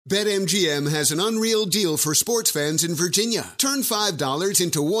BetMGM has an unreal deal for sports fans in Virginia. Turn $5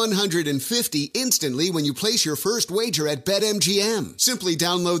 into $150 instantly when you place your first wager at BetMGM. Simply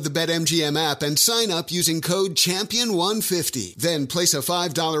download the BetMGM app and sign up using code Champion150. Then place a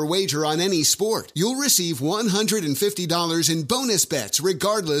 $5 wager on any sport. You'll receive $150 in bonus bets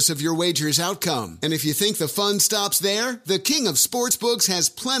regardless of your wager's outcome. And if you think the fun stops there, the King of Sportsbooks has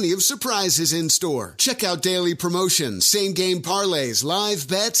plenty of surprises in store. Check out daily promotions, same-game parlays, live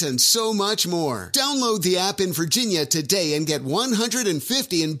bets, and so much more. Download the app in Virginia today and get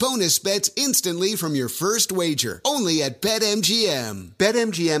 $150 in bonus bets instantly from your first wager. Only at BetMGM.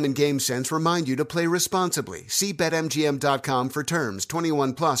 BetMGM and GameSense remind you to play responsibly. See BetMGM.com for terms.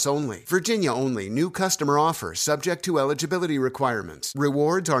 21 plus only. Virginia only. New customer offer. Subject to eligibility requirements.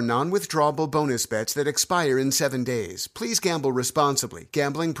 Rewards are non-withdrawable bonus bets that expire in 7 days. Please gamble responsibly.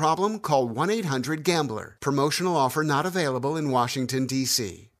 Gambling problem? Call 1-800-GAMBLER. Promotional offer not available in Washington,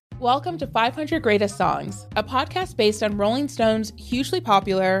 D.C. Welcome to 500 Greatest Songs, a podcast based on Rolling Stone's hugely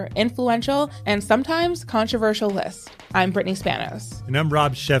popular, influential, and sometimes controversial list. I'm Brittany Spanos. And I'm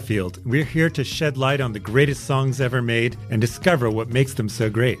Rob Sheffield. We're here to shed light on the greatest songs ever made and discover what makes them so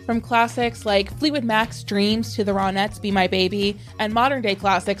great. From classics like Fleetwood Mac's Dreams to the Ronettes' Be My Baby, and modern-day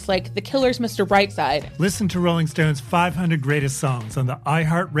classics like The Killer's Mr. Brightside. Listen to Rolling Stone's 500 Greatest Songs on the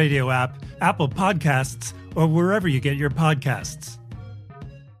iHeartRadio app, Apple Podcasts, or wherever you get your podcasts.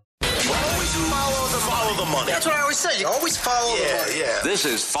 Follow the money. That's what I always say. You always follow the money. Yeah. This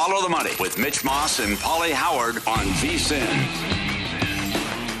is Follow the Money with Mitch Moss and Paulie Howard on VSiN.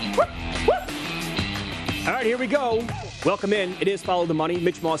 All right, here we go. Welcome in. It is Follow the Money.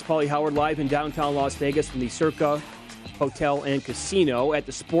 Mitch Moss, Paulie Howard, live in downtown Las Vegas from the Circa Hotel and Casino at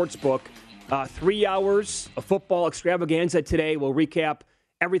the Sportsbook. 3 hours of football extravaganza today. We'll recap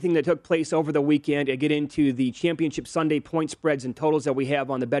everything that took place over the weekend and get into the Championship Sunday point spreads and totals that we have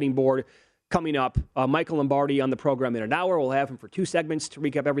on the betting board coming up. Michael Lombardi on the program in an hour. We'll have him for 2 segments to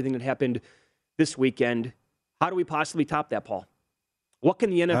recap everything that happened this weekend. How do we possibly top that, Paul? What can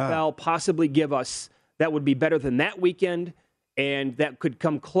the NFL possibly give us that would be better than that weekend and that could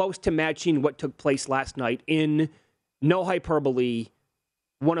come close to matching what took place last night in, no hyperbole,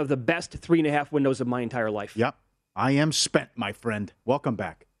 one of the best 3.5 windows of my entire life? Yep. I am spent, my friend. Welcome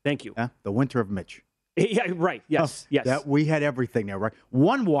back. Thank you. The winter of Mitch. Yeah, right. Yes, yes. We had everything there, right?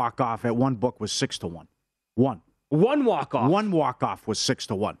 One walk-off at one book was 6-1. One walk-off? One walk-off was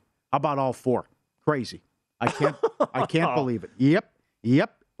 6-1. How about all four? Crazy. I can't believe it.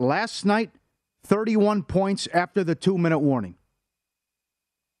 Yep. Last night, 31 points after the 2-minute warning.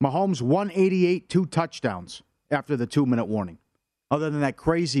 Mahomes 188, 2 touchdowns after the 2-minute warning. Other than that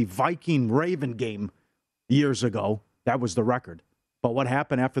crazy Viking-Raven game years ago, that was the record. But what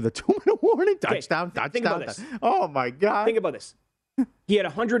happened after the 2-minute warning? Touchdown. Think about this. Oh, my God. Think about this. He had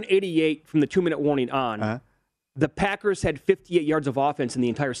 188 from the 2-minute warning on. The Packers had 58 yards of offense in the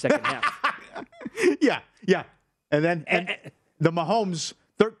entire second half. Yeah. And then the Mahomes,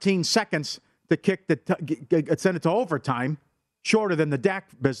 13 seconds to kick send it to overtime, shorter than the Dak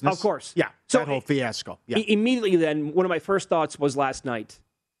business. Of course. Yeah, so that whole fiasco. Yeah. Immediately then, one of my first thoughts was last night,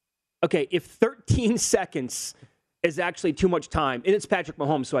 okay, if 13 seconds is actually too much time, and it's Patrick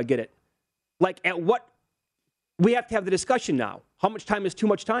Mahomes, so I get it. Like, at what, we have to have the discussion now. How much time is too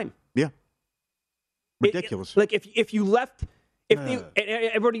much time? Yeah. Ridiculous. If you left,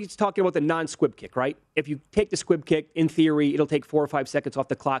 everybody's talking about the non-squib kick, right? If you take the squib kick, in theory, it'll take 4 or 5 seconds off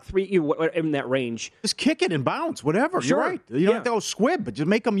the clock, 3, in that range. Just kick it and bounce, whatever. Sure. You're right. You don't have to go squib, but just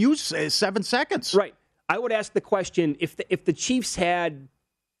make them use 7 seconds. Right. I would ask the question, if the Chiefs had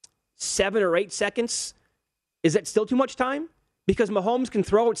 7 or 8 seconds, is that still too much time? Because Mahomes can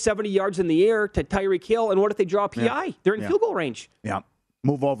throw it 70 yards in the air to Tyreek Hill, and what if they draw a PI? Yeah. They're in field goal range. Yeah.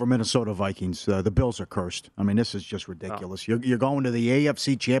 Move over, Minnesota Vikings. The Bills are cursed. I mean, this is just ridiculous. Oh. You're going to the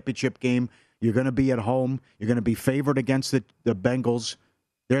AFC Championship game. You're going to be at home. You're going to be favored against the Bengals.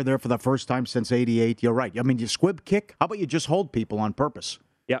 They're there for the first time since '88. You're right. I mean, you squib kick. How about you just hold people on purpose?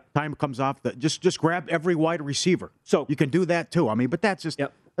 Yeah. Time comes off. Just grab every wide receiver. So you can do that too. I mean, but that's just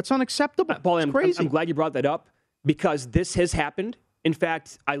that's unacceptable. Paul, it's crazy. I'm glad you brought that up because this has happened. In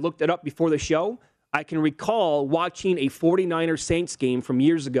fact, I looked it up before the show. I can recall watching a 49ers Saints game from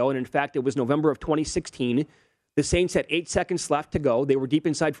years ago, and in fact, it was November of 2016. The Saints had 8 seconds left to go. They were deep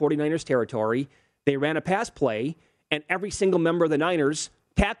inside 49ers territory. They ran a pass play, and every single member of the Niners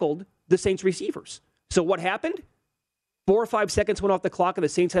tackled the Saints receivers. So what happened? 4 or 5 seconds went off the clock, and the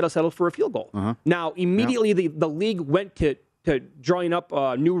Saints had to settle for a field goal. Uh-huh. Now, immediately the league went to drawing up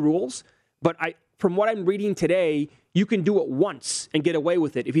new rules, but from what I'm reading today, you can do it once and get away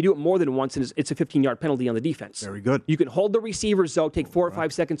with it. If you do it more than once, it's a 15-yard penalty on the defense. Very good. You can hold the receivers, though, take 4 or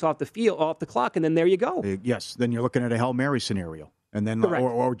 5 seconds off the clock, and then there you go. Yes, then you're looking at a Hail Mary scenario. And then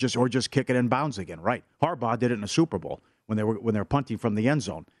or just kick it in bounds again, right? Harbaugh did it in the Super Bowl when they were punting from the end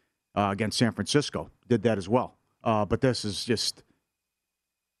zone against San Francisco. Did that as well. But this is just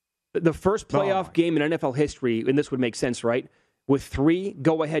the first playoff game in NFL history, and this would make sense, right? With 3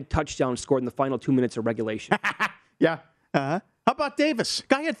 go-ahead touchdowns scored in the final 2 minutes of regulation. Yeah. How about Davis?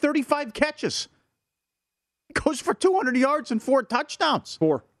 Guy had 35 catches. He goes for 200 yards and 4 touchdowns.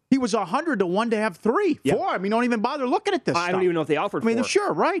 4. He was 100 to 1 to have 3. Yep. 4. I mean, don't even bother looking at this I don't even know if they offered 4.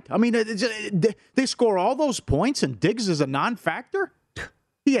 sure, right. I mean, they score all those points, and Diggs is a non-factor?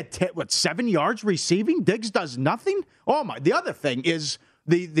 He had 7 yards receiving? Diggs does nothing? Oh, my. The other thing is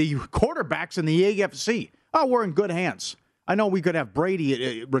the quarterbacks in the AFC. Oh, we're in good hands. I know we could have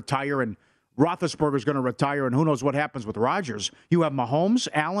Brady retire, and Roethlisberger's going to retire, and who knows what happens with Rodgers. You have Mahomes,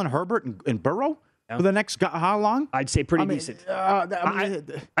 Allen, Herbert, and Burrow for the next how long? I'd say pretty decent. I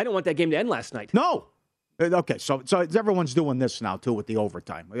don't want that game to end last night. No. Okay, so everyone's doing this now, too, with the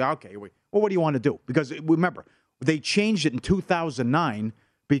overtime. Okay, well, what do you want to do? Because, remember, they changed it in 2009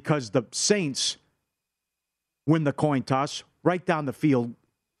 because the Saints win the coin toss, right down the field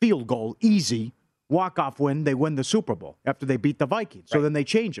goal, easy, walk-off win, they win the Super Bowl after they beat the Vikings. So then they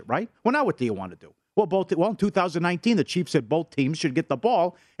change it, right? Well, now what do you want to do? Well, in 2019, the Chiefs said both teams should get the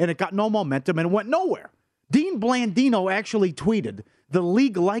ball, and it got no momentum and it went nowhere. Dean Blandino actually tweeted, the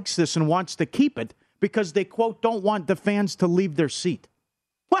league likes this and wants to keep it because they, quote, don't want the fans to leave their seat.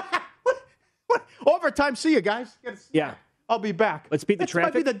 What? Overtime, see you guys. Yeah. I'll be back. Let's beat the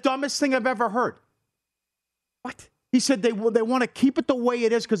traffic. That might be the dumbest thing I've ever heard. What? He said they want to keep it the way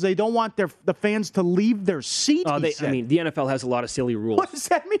it is because they don't want the fans to leave their seat. I mean, the NFL has a lot of silly rules. What does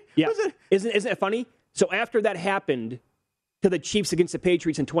that mean? Yeah. Isn't it funny? So after that happened to the Chiefs against the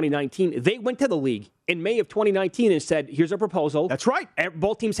Patriots in 2019, they went to the league in May of 2019 and said, here's our proposal. That's right.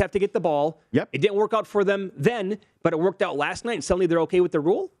 Both teams have to get the ball. Yep. It didn't work out for them then, but it worked out last night, and suddenly they're okay with the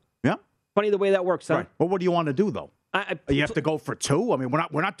rule? Yeah. Funny the way that works, huh? Right. Well, what do you want to do, though? You have to go for 2? I mean,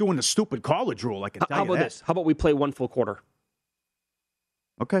 we're not doing the stupid college rule, I can tell you that. How about this? How about we play 1 full quarter?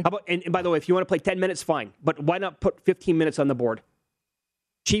 Okay. How about, and by the way, if you want to play 10 minutes, fine. But why not put 15 minutes on the board?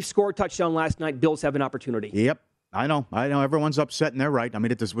 Chiefs scored a touchdown last night. Bills have an opportunity. Yep. I know. Everyone's upset, and they're right. I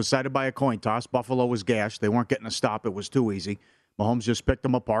mean, it was decided by a coin toss. Buffalo was gashed. They weren't getting a stop. It was too easy. Mahomes just picked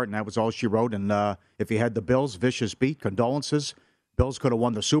them apart, and that was all she wrote. And if you had the Bills, vicious beat, condolences. Bills could have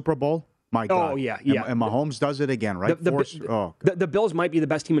won the Super Bowl. My God. Oh, yeah. And Mahomes does it again, right? The Bills might be the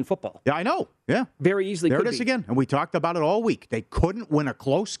best team in football. Yeah, I know. Yeah. Very easily there could it is be. again. And we talked about it all week. They couldn't win a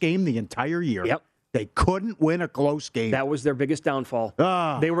close game the entire year. Yep. They couldn't win a close game. That was their biggest downfall.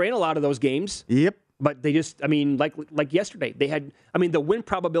 They were in a lot of those games. Yep. But they just, I mean, like yesterday, they had, I mean, the win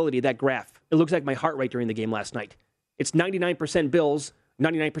probability, that graph, it looks like my heart rate during the game last night. It's 99% Bills,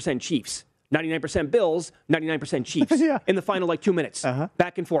 99% Chiefs. 99% Bills, 99% Chiefs. Yeah. In the final, 2 minutes.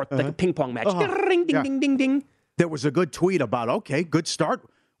 Back and forth, like a ping pong match. Ding, ding, ding, ding, ding. There was a good tweet about, okay, good start.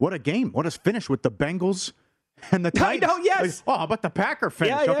 What a game. What a finish with the Bengals and the Titans. I know, yes. Oh, how about the Packer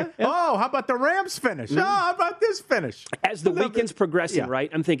finish? Yeah, okay. yeah. Oh, how about the Rams finish? Oh, how about this finish? As the weekend's progressing, right,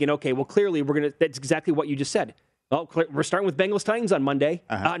 I'm thinking, okay, well, clearly that's exactly what you just said. Well, we're starting with Bengals Titans on Monday.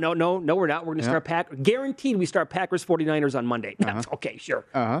 No, we're not. We're going to start guaranteed we start Packers 49ers on Monday. Okay, sure.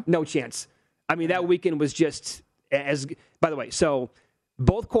 No chance. I mean, that weekend was just by the way, so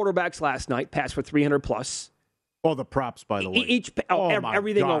both quarterbacks last night passed for 300+. Oh, the props, by the way.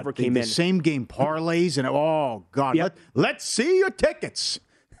 Everything God, over came in. Same game parlays, and oh, God. Yep. Let's see your tickets.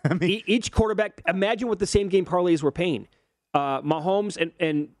 I mean, each quarterback, imagine what the same game parlays were paying. Mahomes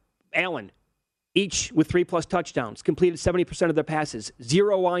and Allen, each with 3+ touchdowns, completed 70% of their passes,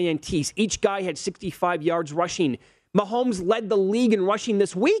 0 INTs. Each guy had 65 yards rushing. Mahomes led the league in rushing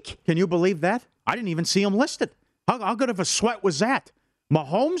this week. Can you believe that? I didn't even see him listed. How good of a sweat was that?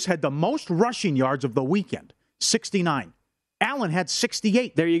 Mahomes had the most rushing yards of the weekend, 69. Allen had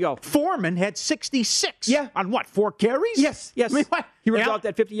 68. There you go. Foreman had 66. Yeah. On what, 4 carries? Yes. I mean, what? He ripped out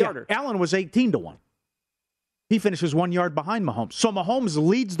that 50-yarder. Yeah, Allen was 18-1. He finishes 1 yard behind Mahomes. So Mahomes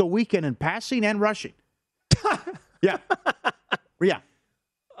leads the weekend in passing and rushing. Yeah.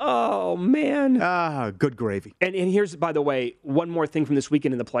 Oh, man. Good gravy. And here's, by the way, one more thing from this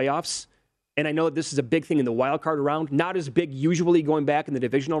weekend in the playoffs. And I know that this is a big thing in the wild card round. Not as big usually going back in the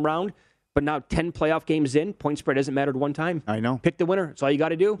divisional round. But now 10 playoff games in, point spread hasn't mattered one time. I know. Pick the winner. That's all you got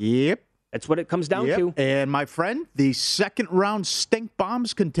to do. Yep. That's what it comes down to. And, my friend, the second round stink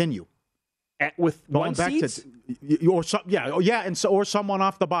bombs continue. with Going one back seeds? or someone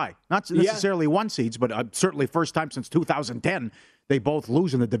off the bye. Not necessarily one seeds, but certainly first time since 2010 they both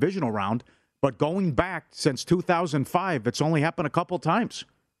lose in the divisional round. But going back since 2005, it's only happened a couple times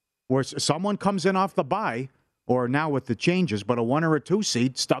where someone comes in off the bye, or now with the changes, but a 1 or a 2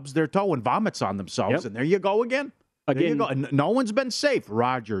 seed stubs their toe and vomits on themselves, and there you go again. There you go. And no one's been safe.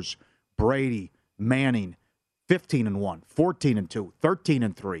 Rodgers, Brady, Manning, 15-1, 14-2,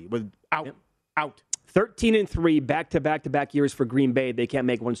 13-3, with out. 13-3, back-to-back-to-back years for Green Bay. They can't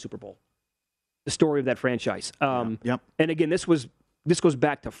make one Super Bowl. The story of that franchise. And again, this goes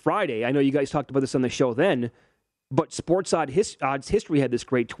back to Friday. I know you guys talked about this on the show then, but Sports Odds History had this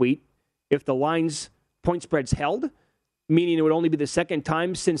great tweet. If the line's point spreads held, meaning it would only be the second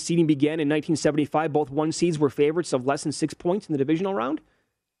time since seeding began in 1975, both one seeds were favorites of less than 6 points in the divisional round.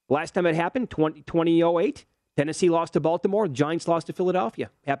 Last time it happened, 2008, Tennessee lost to Baltimore. The Giants lost to Philadelphia.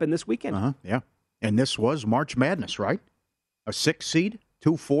 Happened this weekend. And this was March Madness, right? A 6 seed,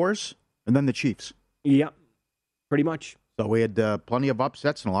 2 4s, and then the Chiefs. Yeah, pretty much. So we had plenty of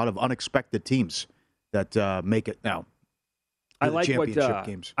upsets and a lot of unexpected teams that make it now. I like championship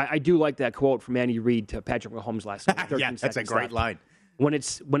games. I do like that quote from Andy Reid to Patrick Mahomes last night. Yeah, that's a great line. When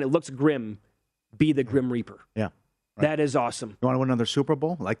it looks grim, be the Grim Reaper. Yeah. Right. That is awesome. You want to win another Super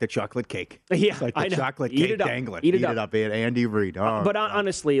Bowl? Like the chocolate cake. Yeah, like the chocolate cake dangling. Eat it up. Andy Reid. But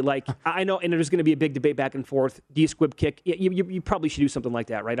honestly, I know, and there's going to be a big debate back and forth. Do you squib kick? You probably should do something like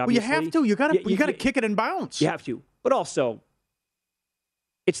that, right? Obviously. Well, you have to. You got to kick it in bounds. You have to. But also,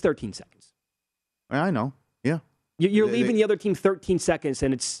 it's 13 seconds. I know. Yeah. You're leaving the other team 13 seconds,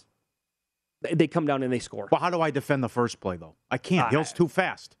 and they come down and they score. Well, how do I defend the first play, though? I can't. Hill's too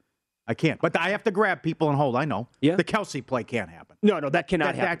fast. I can't. But I have to grab people and hold. I know. Yeah. The Kelsey play can't happen. No, that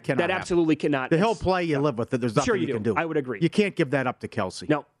cannot happen. That absolutely cannot. The Hill play, you live with it. There's nothing you can do. I would agree. You can't give that up to Kelsey.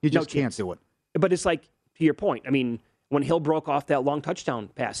 No. You just can't do it. But it's like, to your point, I mean, when Hill broke off that long touchdown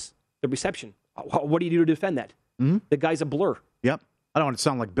pass, the reception, what do you do to defend that? Mm-hmm. The guy's a blur. Yep. I don't want to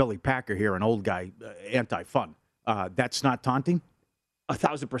sound like Billy Packer here, an old guy, anti-fun. That's not taunting?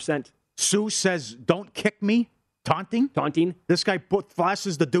 1,000%. Sue says, don't kick me. Taunting? This guy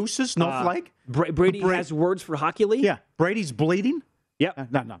flashes the deuces, no flag? Brady has words for Hockey League? Yeah. Brady's bleeding? Yeah.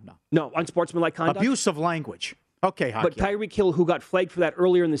 No. No, unsportsmanlike conduct? Abusive language. Okay, Hockey. But Tyreek Hill, who got flagged for that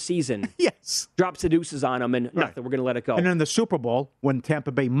earlier in the season, yes, drops the deuces on him, and nothing. We're going to let it go. And in the Super Bowl, when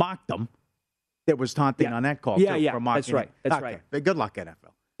Tampa Bay mocked them, there was taunting on that call. Yeah, for mocking that's right. That's right. Good luck,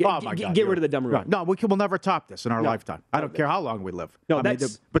 NFL. Get rid of the dumb rule. Right. No, we'll never top this in our lifetime. I don't care how long we live. No,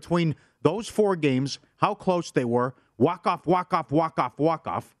 between those 4 games, how close they were, walk off,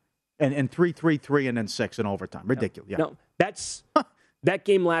 and 3-3-3, and then 6 in overtime. Ridiculous. Yeah. No, that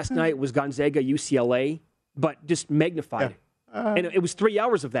game last night was Gonzaga UCLA, but just magnified. And it was 3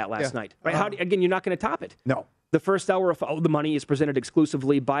 hours of that last night. Right? Again, you're not going to top it. No. The first hour of Follow the Money is presented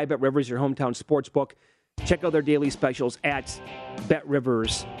exclusively by BetRivers, your hometown sportsbook. Check out their daily specials at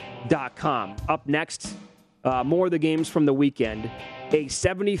BetRivers.com. Up next, more of the games from the weekend. A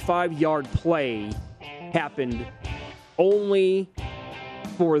 75-yard play happened only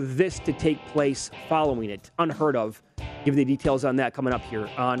for this to take place following it. Unheard of. Give you the details on that coming up here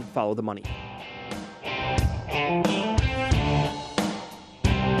on Follow the Money.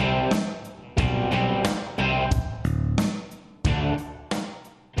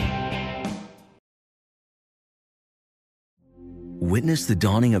 Witness the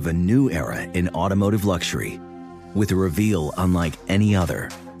dawning of a new era in automotive luxury with a reveal unlike any other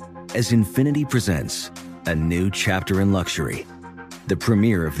as Infiniti presents a new chapter in luxury, the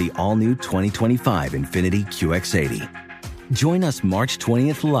premiere of the all-new 2025 Infiniti QX80. Join us March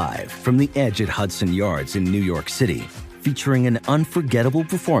 20th live from the Edge at Hudson Yards in New York City, featuring an unforgettable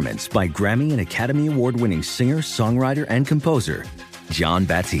performance by Grammy and Academy Award-winning singer, songwriter, and composer, Jon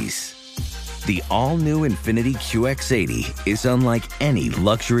Batiste. The all-new Infiniti QX80 is unlike any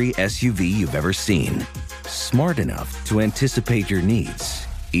luxury SUV you've ever seen. Smart enough to anticipate your needs,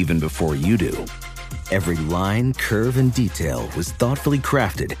 even before you do. Every line, curve, and detail was thoughtfully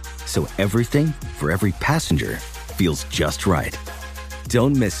crafted, so everything for every passenger feels just right.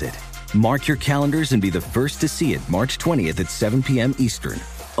 Don't miss it. Mark your calendars and be the first to see it March 20th at 7 p.m. Eastern,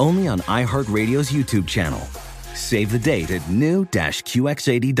 only on iHeartRadio's YouTube channel. Save the date at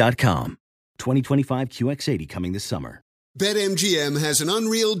new-QX80.com. 2025 QX80 coming this summer. BetMGM has an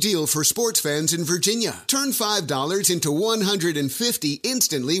unreal deal for sports fans in Virginia. Turn $5 into $150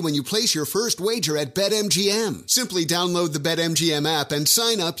 instantly when you place your first wager at BetMGM. Simply download the BetMGM app and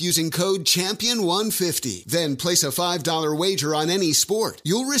sign up using code CHAMPION150. Then place a $5 wager on any sport.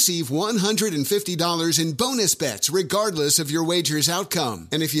 You'll receive $150 in bonus bets regardless of your wager's outcome.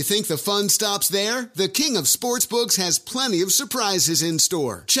 And if you think the fun stops there, the King of Sportsbooks has plenty of surprises in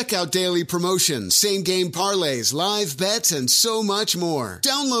store. Check out daily promotions, same-game parlays, live bets, and so much more.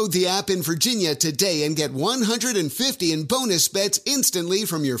 Download the app in Virginia today and get $150 in bonus bets instantly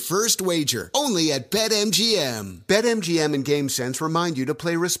from your first wager. Only at BetMGM. BetMGM and GameSense remind you to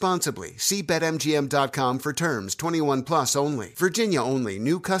play responsibly. See BetMGM.com for terms. 21 plus only. Virginia only.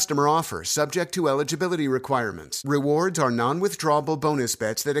 New customer offer. Subject to eligibility requirements. Rewards are non-withdrawable bonus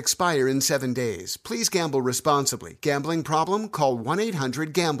bets that expire in 7 days. Please gamble responsibly. Gambling problem? Call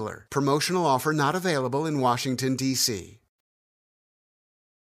 1-800-GAMBLER. Promotional offer not available in Washington, D.C.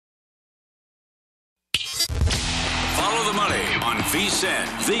 Follow the money on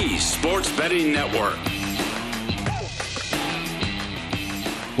VSiN, the Sports Betting Network.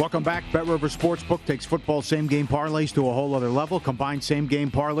 Welcome back. BetRivers Sportsbook takes football same-game parlays to a whole other level. Combine same-game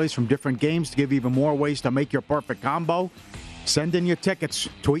parlays from different games to give you even more ways to make your perfect combo. Send in your tickets.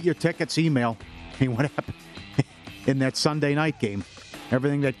 Tweet your tickets. Email. I mean, what happened in that Sunday night game?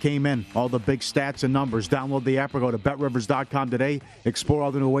 Everything that came in, all the big stats and numbers. Download the app or go to BetRivers.com today. Explore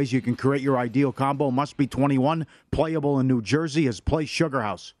all the new ways you can create your ideal combo. Must be 21. Playable in New Jersey is Play Sugar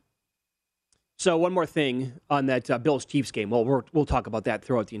House. So one more thing on that Bills-Chiefs game. Well, we'll talk about that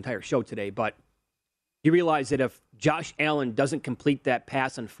throughout the entire show today. But you realize that if Josh Allen doesn't complete that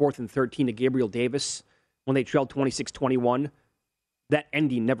pass on 4th and 13 to Gabriel Davis when they trailed 26-21, that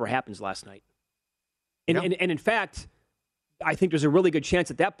ending never happens last night. And in fact, I think there's a really good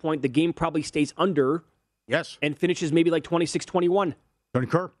chance at that point the game probably stays under. Yes. And finishes maybe like 26-21.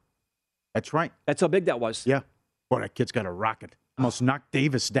 Concur. That's right. That's how big that was. Yeah. Boy, that kid's got a rocket. Almost knocked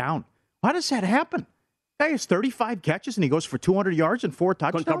Davis down. How does that happen? Guy has 35 catches and he goes for 200 yards and 4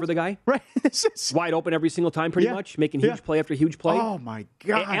 touchdowns. Couldn't cover the guy. Right. Wide open every single time pretty much, making huge play after huge play. Oh, my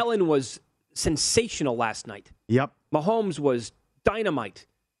God. Allen was sensational last night. Yep. Mahomes was dynamite.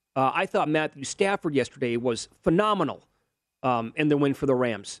 I thought Matthew Stafford yesterday was phenomenal in the win for the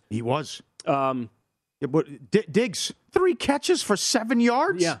Rams. He was. Diggs, 3 catches for 7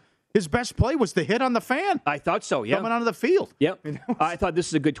 yards? Yeah. His best play was the hit on the fan. I thought so, yeah. Coming onto the field. Yep. I thought this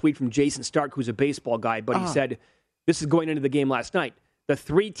is a good tweet from Jason Stark, who's a baseball guy, but he said, this is going into the game last night. The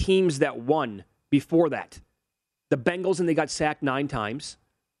 3 teams that won before that, the Bengals, and they got sacked 9 times.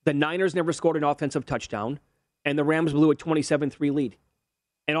 The Niners never scored an offensive touchdown. And the Rams blew a 27-3 lead.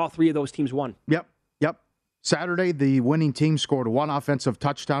 And all 3 of those teams won. Yep. Saturday, the winning team scored 1 offensive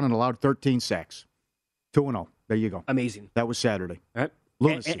touchdown and allowed 13 sacks. 2-0. There you go. Amazing. That was Saturday. All right.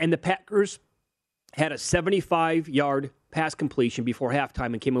 And the Packers had a 75-yard pass completion before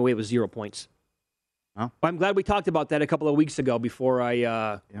halftime and came away with 0 points. Huh? Well, I'm glad we talked about that a couple of weeks ago before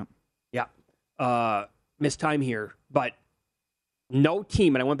I missed time here. But no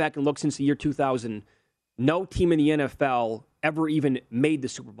team, and I went back and looked since the year 2000, no team in the NFL ever even made the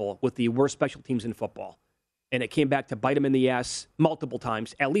Super Bowl with the worst special teams in football. And it came back to bite them in the ass multiple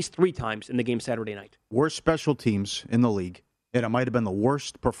times, at least 3 times in the game Saturday night. Worst special teams in the league. And it might have been the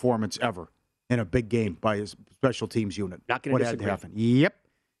worst performance ever in a big game by a special teams unit. Not going to disagree. What had to happen? Yep.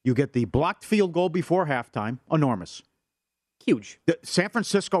 You get the blocked field goal before halftime. Enormous. Huge. San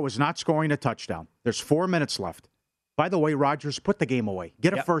Francisco is not scoring a touchdown. There's 4 minutes left. By the way, Rodgers, put the game away.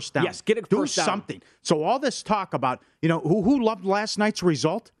 Get a first down. Yes, get a first down. Do something. So all this talk about, who loved last night's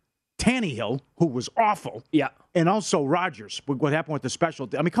result? Tannehill, who was awful. Yeah. And also Rodgers, what happened with the special.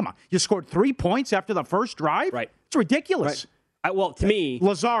 I mean, come on. You scored 3 points after the first drive? Right. It's ridiculous. Right. To me.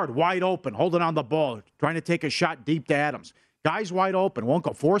 Lazard, wide open, holding on the ball, trying to take a shot deep to Adams. Guys wide open, won't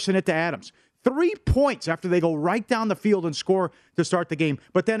go, forcing it to Adams. 3 points after they go right down the field and score to start the game.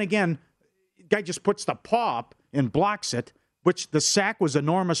 But then again, guy just puts the paw up and blocks it, which the sack was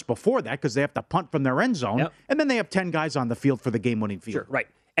enormous before that because they have to punt from their end zone. Yep. And then they have 10 guys on the field for the game-winning field. Sure, right.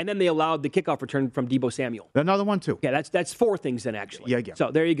 And then they allowed the kickoff return from Deebo Samuel. Another one, too. Yeah, that's 4 things then, actually. Yeah.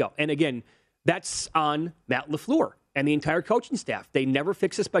 So there you go. And again, that's on Matt LaFleur and the entire coaching staff. They never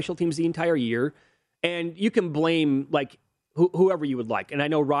fix the special teams the entire year. And you can blame, whoever you would like. And I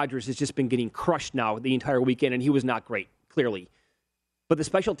know Rodgers has just been getting crushed now the entire weekend, and he was not great, clearly. But the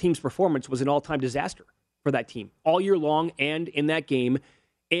special teams performance was an all-time disaster for that team all year long and in that game.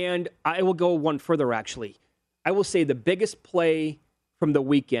 And I will go one further, actually. I will say the biggest play from the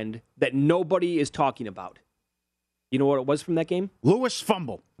weekend that nobody is talking about. You know what it was from that game? Lewis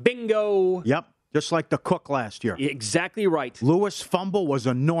fumble. Bingo. Yep. just like the Cook last year. Exactly right. Lewis' fumble was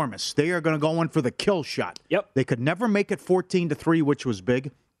enormous. They are going to go in for the kill shot. Yep. They could never make it 14-3, which was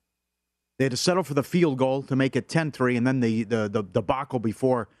big. They had to settle for the field goal to make it 10-3, and then the debacle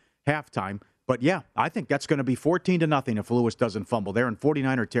before halftime. But, yeah, I think that's going to be 14-0 if Lewis doesn't fumble. They're in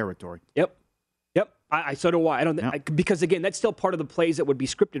 49er territory. Yep. So do I. Because, again, that's still part of the plays that would be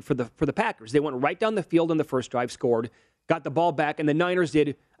scripted for the Packers. They went right down the field on the first drive, scored, got the ball back, and the Niners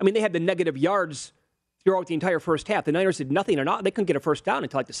did. I mean, they had the negative yards throughout the entire first half. The Niners did nothing. They couldn't get a first down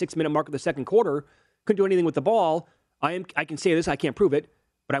until like the 6-minute mark of the second quarter. Couldn't do anything with the ball. I can say this. I can't prove it,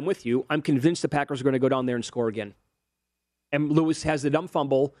 but I'm with you. I'm convinced the Packers are going to go down there and score again. And Lewis has the dumb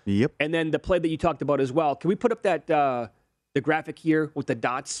fumble. Yep. And then the play that you talked about as well. Can we put up that the graphic here with the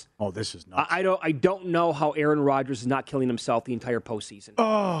dots? Oh, this is nuts. I don't know how Aaron Rodgers is not killing himself the entire postseason.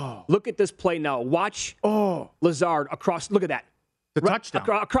 Oh. Look at this play now. Watch Lazard across. Look at that. The touchdown.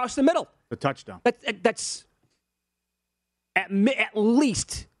 Across the middle. The touchdown. That's at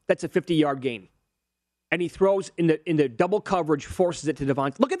least that's a 50-yard gain. And he throws in the double coverage, forces it to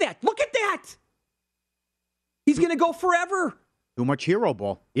Devontae. Look at that. Look at that. He's going to go forever. Too much hero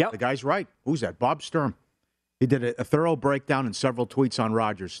ball. Yep. The guy's right. Who's that? Bob Sturm. He did a thorough breakdown and several tweets on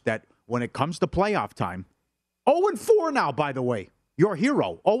Rodgers that when it comes to playoff time, 0-4 now, by the way. Your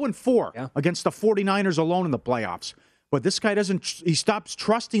hero, 0-4 against the 49ers alone in the playoffs. But this guy he stops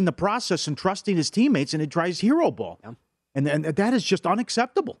trusting the process and trusting his teammates, and it tries hero ball. Yeah. And that is just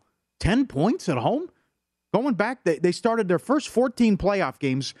unacceptable. 10 points at home? Going back, they started their first 14 playoff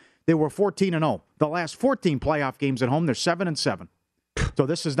games. They were 14-0. The last 14 playoff games at home, they're 7-7. So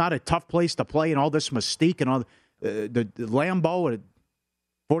this is not a tough place to play, and all this mystique and all the Lambeau.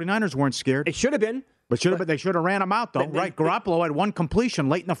 49ers weren't scared. It should have been. But they should have ran him out, though. Right, Garoppolo had one completion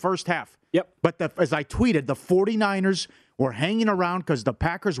late in the first half. Yep. But as I tweeted, the 49ers were hanging around because the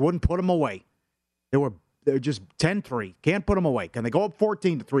Packers wouldn't put them away. They're just 10-3. Can't put them away. Can they go up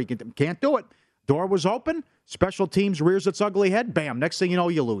 14-3? Can't do it. Door was open. Special teams rears its ugly head. Bam. Next thing you know,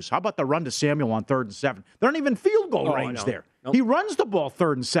 you lose. How about the run to Samuel on 3rd and 7? They're not even field goal range there. Nope. He runs the ball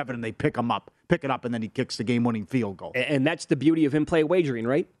 3rd and 7, and they pick it up, and then he kicks the game-winning field goal. And that's the beauty of in-play wagering,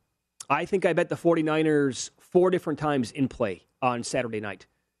 right? I think I bet the 49ers 4 different times in play on Saturday night.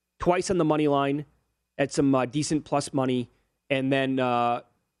 Twice on the money line at some decent plus money, and then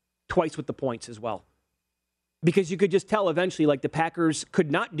twice with the points as well. Because you could just tell eventually, like, the Packers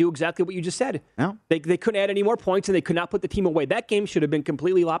could not do exactly what you just said. No. They couldn't add any more points, and they could not put the team away. That game should have been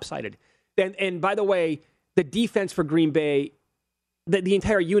completely lopsided. And by the way, the defense for Green Bay, the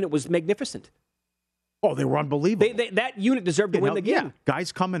entire unit was magnificent. Oh, they were unbelievable. That unit deserved to win the game. Yeah,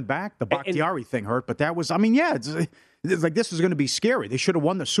 guys coming back. The Bakhtiari thing hurt, but that was, it's like this is going to be scary. They should have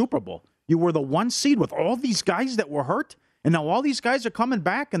won the Super Bowl. You were the 1 seed with all these guys that were hurt. And now all these guys are coming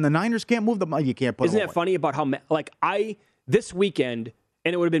back, and the Niners can't move them. You can't put them away. Isn't that funny about how, this weekend,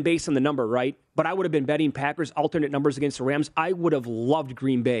 and it would have been based on the number, right? But I would have been betting Packers alternate numbers against the Rams. I would have loved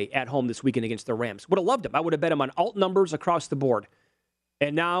Green Bay at home this weekend against the Rams. Would have loved them. I would have bet them on alt numbers across the board.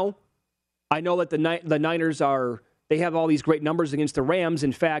 And now I know that the Niners they have all these great numbers against the Rams.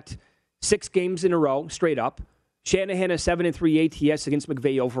 In fact, 6 games in a row, straight up. Shanahan has 7-3 ATS against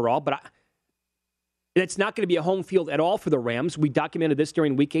McVay overall, but it's not going to be a home field at all for the Rams. We documented this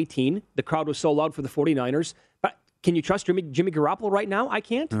during Week 18. The crowd was so loud for the 49ers. But can you trust Jimmy Garoppolo right now? I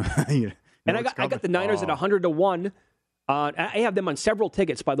can't. And I got the Niners at 100-1. I have them on several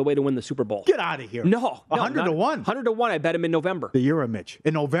tickets, by the way, to win the Super Bowl. Get out of here. No. 100-1. 100-1, I bet him in November. The year of Mitch.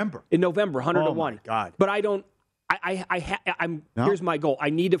 In November. 100-1. Oh, my God. But I don't. Here's my goal.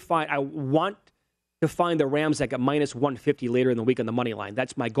 I want to find the Rams at minus 150 later in the week on the money line.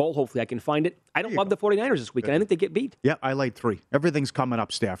 That's my goal. Hopefully I can find it. I don't love the 49ers this weekend. I think they get beat. Yeah, I laid 3. Everything's coming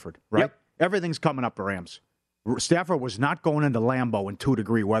up Stafford, right? Yep. Everything's coming up Rams. Stafford was not going into Lambeau in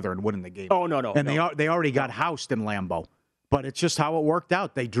 2-degree weather and winning the game. Oh, no. And they already got housed in Lambeau. But it's just how it worked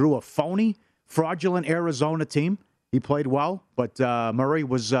out. They drew a phony, fraudulent Arizona team. He played well, but Murray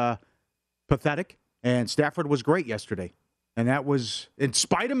was pathetic, and Stafford was great yesterday. And that was in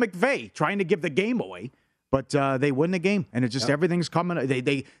spite of McVay trying to give the game away. But they win the game, and it's just everything's coming.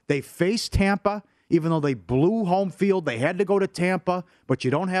 They faced Tampa, even though they blew home field. They had to go to Tampa, but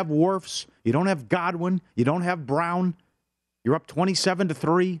you don't have Wirfs. You don't have Godwin. You don't have Brown. You're up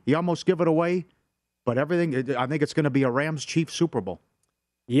 27-3. You almost give it away. But everything, I think it's going to be a Rams-Chiefs Super Bowl.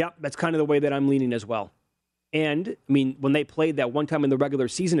 Yep, that's kind of the way that I'm leaning as well. And, when they played that one time in the regular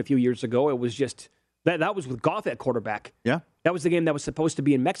season a few years ago, it was just... That was with Goff at quarterback. Yeah. That was the game that was supposed to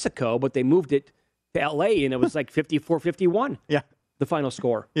be in Mexico, but they moved it to L.A., and it was like 54-51. Yeah. The final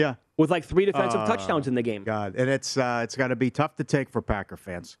score. Yeah. With 3 defensive touchdowns in the game. God, and it's got to be tough to take for Packer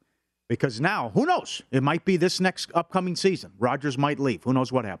fans Because now, who knows? It might be this next upcoming season. Rodgers might leave. Who knows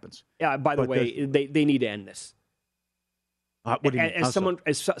what happens? Yeah. By the way, they need to end this. What do you mean?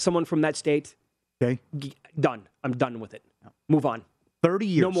 As someone from that state, okay, done. I'm done with it. Move on. 30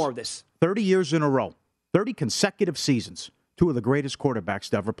 years. No more of this. 30 years in a row. 30 consecutive seasons. Two of the greatest quarterbacks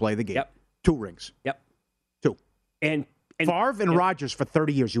to ever play the game. Yep. 2 rings. Yep. 2. And Favre and Rodgers for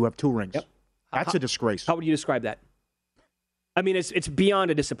 30 years. You have 2 rings. Yep. That's a disgrace. How would you describe that? I mean, it's beyond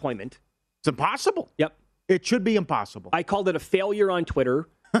a disappointment. It's impossible. Yep. It should be impossible. I called it a failure on Twitter,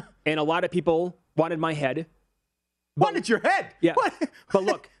 and a lot of people wanted my head. Wanted your head? Yeah. What?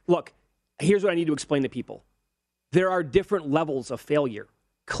 But look, here's what I need to explain to people. There are different levels of failure.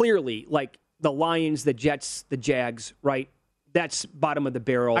 Clearly, like the Lions, the Jets, the Jags, right? That's bottom of the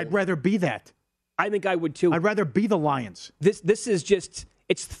barrel. I'd rather be that. I think I would too. I'd rather be the Lions. This is just,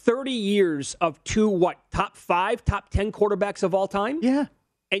 it's 30 years of 2, top 5, top 10 quarterbacks of all time? Yeah.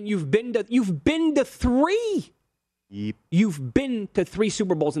 And you've been to 3. Yep. You've been to 3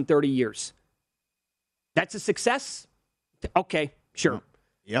 Super Bowls in 30 years. That's a success? Okay, sure.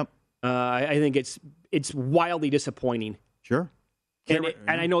 Yep. I think it's wildly disappointing. Sure. And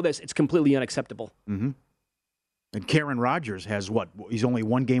I know this. It's completely unacceptable. Mm-hmm. And Karen Rodgers has what? He's only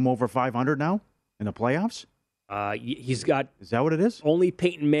 1 game over 500 now in the playoffs? He's got... Is that what it is? Only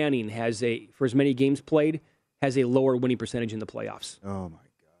Peyton Manning has for as many games played, has a lower winning percentage in the playoffs. Oh, my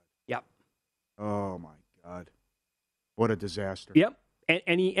God. Yep. Oh, my God. What a disaster. Yep.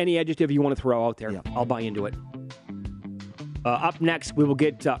 Any adjective you want to throw out there, yep. I'll buy into it. Up next, we will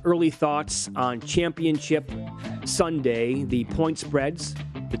get early thoughts on Championship Sunday, the point spreads,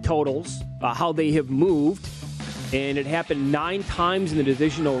 the totals, how they have moved, and it happened 9 times in the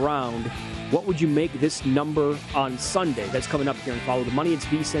divisional round. What would you make this number on Sunday? That's coming up here and Follow the Money. It's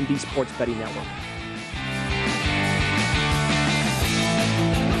VSiN, the Sports Betting Network.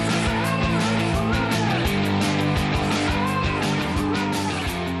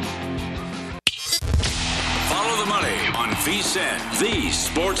 Follow the Money on VSiN, the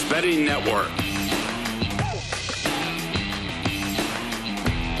Sports Betting Network.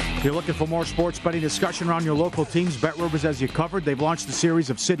 If you're looking for more sports betting discussion around your local teams, BetRivers has you covered. They've launched a series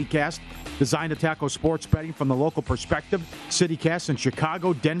of CityCast designed to tackle sports betting from the local perspective. CityCast in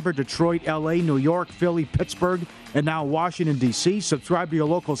Chicago, Denver, Detroit, L.A., New York, Philly, Pittsburgh, and now Washington, D.C. Subscribe to your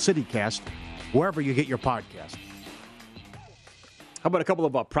local CityCast wherever you get your podcast. How about a couple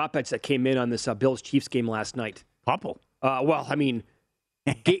of prop bets that came in on this Bills-Chiefs game last night? Couple? Well, I mean,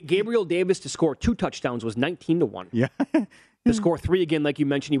 Gabriel Davis to score 2 touchdowns was 19-1. Yeah. To score 3 again, like you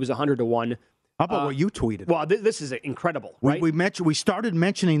mentioned, he was 100-1. How about what you tweeted? Well, this is incredible, right? We started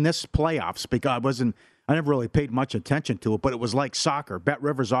mentioning this playoffs because I never really paid much attention to it, but it was like soccer.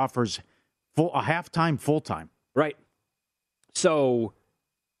 BetRivers offers a halftime, full-time. Right. So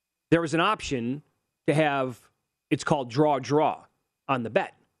there was an option to have, it's called draw on the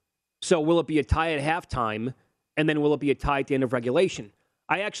bet. So will it be a tie at halftime, and then will it be a tie at the end of regulation?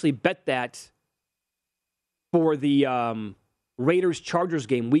 I actually bet that for the Raiders-Chargers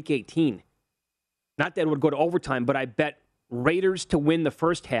game, Week 18. Not that it would go to overtime, but I bet Raiders to win the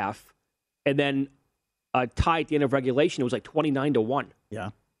first half, and then a tie at the end of regulation. It was like 29-1. Yeah.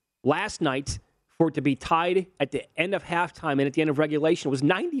 Last night, for it to be tied at the end of halftime and at the end of regulation, it was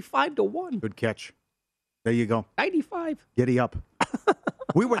 95-1. Good catch. There you go. 95. Giddy up.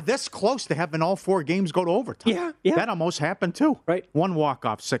 We were this close to having all 4 games go to overtime. Yeah. That almost happened, too. Right. 1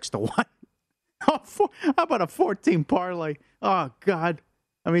 walk-off, 6-1. How about a 14 parlay? Oh, God.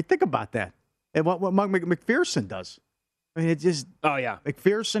 I mean, think about that. And what McPherson does. I mean, it just... Oh, yeah.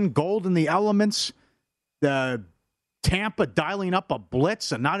 McPherson, gold in the elements, the Tampa dialing up a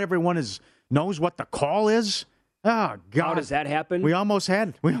blitz, and not everyone knows what the call is. Oh, God. How does that happen? We almost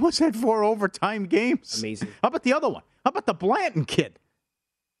had 4 overtime games. Amazing. How about the other one? How about the Blanton kid?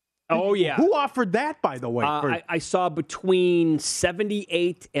 Oh, yeah. Who offered that, by the way? I saw between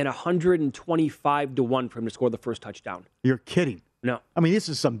 78 and 125-1 for him to score the first touchdown. You're kidding. No. I mean, this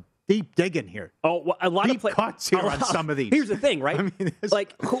is some deep digging here. Oh, well, a lot deep of cuts here on some of these. Here's the thing, right? I mean,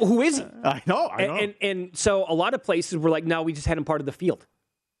 like, who is he? I know. And so a lot of places were like, no, we just had him part of the field.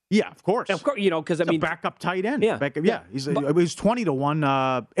 Yeah, of course. Of course, because I mean, backup tight end. Yeah, He's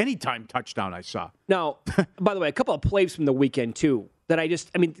 20-1 anytime touchdown I saw. Now, by the way, a couple of plays from the weekend too that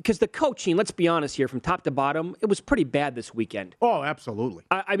because the coaching, let's be honest here, from top to bottom, it was pretty bad this weekend. Oh, absolutely.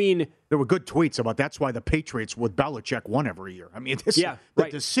 I mean, there were good tweets about that's why the Patriots with Belichick won every year. I mean, the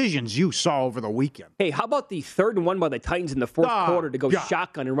decisions you saw over the weekend. Hey, how about the 3rd and 1 by the Titans in the fourth quarter to go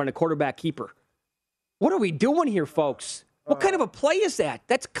shotgun and run a quarterback keeper? What are we doing here, folks? What kind of a play is that?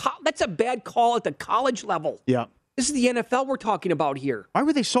 That's a bad call at the college level. Yeah. This is the NFL we're talking about here. Why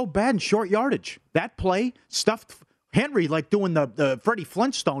were they so bad in short yardage? That play stuffed Henry like doing the Freddie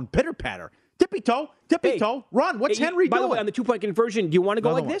Flintstone pitter-patter. Tippy-toe, run. What's Henry doing? By the way, on the two-point conversion, do you want to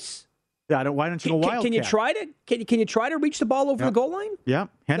go like this? Yeah, why don't you go wildcat? Can you try to? Can you try to reach the ball over the goal line? Yeah,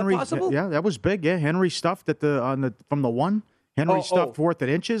 Henry. Possible? Yeah, that was big. Yeah, Henry stuffed from the one. Henry stuffed fourth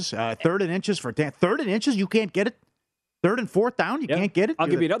and inches, third and inches for third and inches. You can't get it. Third and fourth down, you can't get it. I'll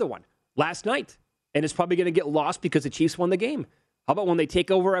give you another one. Last night, and it's probably going to get lost because the Chiefs won the game. How about when they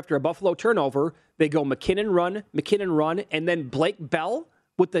take over after a Buffalo turnover? They go McKinnon run, and then Blake Bell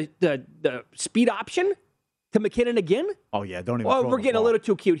with the speed option to McKinnon again? Oh, yeah, don't even. Well, we're getting a little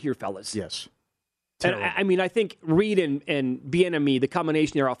too cute here, fellas. Yes. And I mean, I think Reed and Bieniemy, the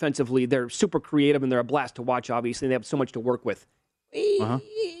combination there offensively, they're super creative and they're a blast to watch, obviously, and they have so much to work with.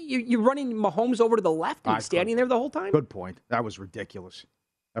 You're running Mahomes over to the left and standing there the whole time? Good point. That was ridiculous.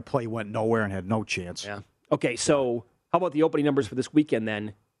 That play went nowhere and had no chance. Yeah. Okay, so how about the opening numbers for this weekend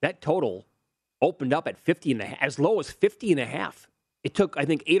then? That total opened up at 50.5, as low as 50.5. It took, I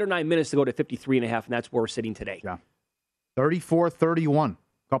think, 8 or 9 minutes to go to 53.5, and that's where we're sitting today. Yeah. 34-31 a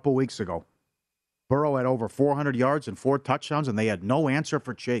couple weeks ago. Burrow had over 400 yards and 4 touchdowns, and they had no answer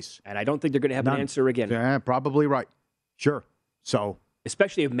for Chase. And I don't think they're going to have an answer again. Yeah, probably right. Sure. So,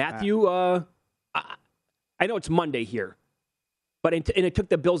 especially if Matthew, I know it's Monday here, but it took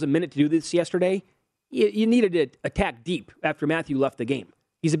the Bills a minute to do this yesterday. You needed to attack deep after Matthew left the game.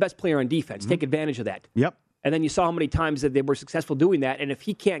 He's the best player on defense. Take advantage of that. Yep. And then you saw how many times that they were successful doing that. And if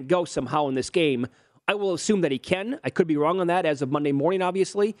he can't go somehow in this game, I will assume that he can. I could be wrong on that as of Monday morning,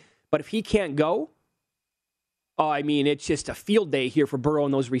 obviously. But if he can't go, I mean, it's just a field day here for Burrow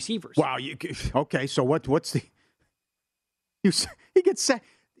and those receivers. Wow. Okay, so what's the... He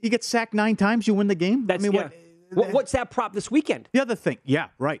gets sacked 9 times, you win the game? What's that prop this weekend? The other thing, yeah,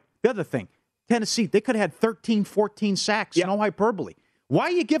 right. The other thing, Tennessee, they could have had 13, 14 sacks, no hyperbole. Why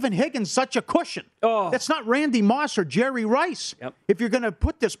are you giving Higgins such a cushion? That's not Randy Moss or Jerry Rice. Yep. If you're going to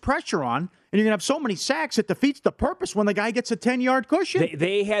put this pressure on and you're going to have so many sacks, it defeats the purpose when the guy gets a 10-yard cushion.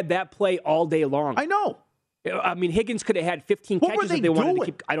 They had that play all day long. I know. I mean, Higgins could have had 15 catches if they wanted to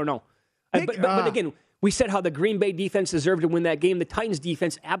keep. I don't know. But again, we said how the Green Bay defense deserved to win that game. The Titans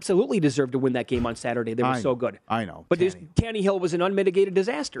defense absolutely deserved to win that game on Saturday. They were so good. I know. But Tannehill was an unmitigated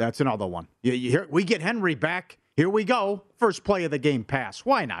disaster. That's another one. We get Henry back. Here we go. First play of the game, pass.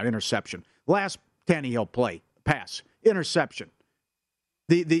 Why not? Interception. Last Tannehill play, pass. Interception.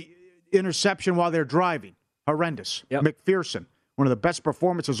 The interception while they're driving, horrendous. Yep. McPherson, one of the best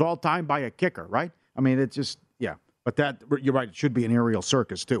performances all time by a kicker, right? I mean, it's just, yeah. But you're right, it should be an aerial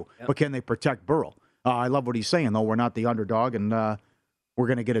circus, too. Yep. But can they protect Burrow? I love what he's saying, though. We're not the underdog, and we're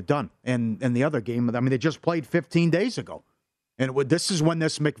going to get it done. And the other game, I mean, they just played 15 days ago. And this is when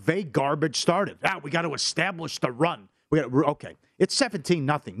this McVay garbage started. We got to establish the run. Okay, it's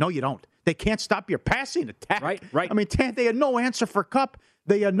 17-0. No, you don't. They can't stop your passing attack. Right. I mean, they had no answer for Kupp.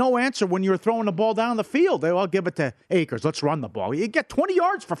 They had no answer when you were throwing the ball down the field. I'll give it to Akers. Let's run the ball. You get 20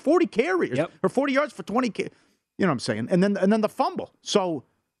 yards for 40 carries, or 40 yards for 20 carries. You know what I'm saying? And then the fumble. So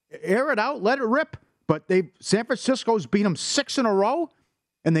air it out, let it rip. But San Francisco's beat them 6 in a row,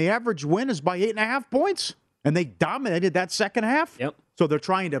 and the average win is by 8.5 points. And they dominated that second half. Yep. So they're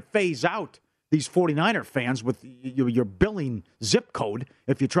trying to phase out these 49er fans with your billing zip code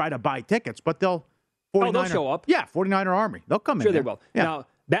if you try to buy tickets. But they'll show up. Yeah, 49er Army. They'll come in. Sure they will. Yeah. Now,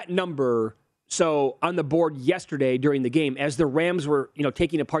 that number, so on the board yesterday during the game, as the Rams were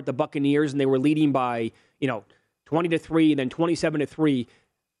taking apart the Buccaneers and they were leading by 20-3 and then 27-3,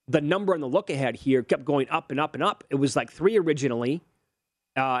 the number on the look-ahead here kept going up and up and up. It was like 3 originally.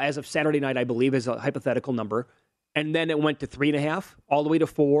 As of Saturday night, I believe, is a hypothetical number. And then it went to 3.5, all the way to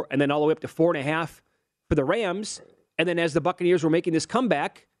 4, and then all the way up to 4.5 for the Rams. And then as the Buccaneers were making this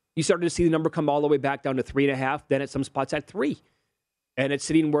comeback, you started to see the number come all the way back down to 3.5, then at some spots at 3. And it's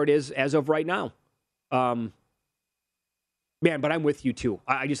sitting where it is as of right now. Man, but I'm with you, too.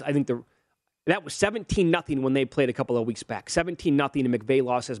 I think that was 17-0 when they played a couple of weeks back. 17-0, and McVay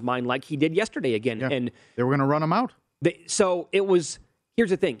lost his mind like he did yesterday again. Yeah, and they were going to run him out. So it was... Here's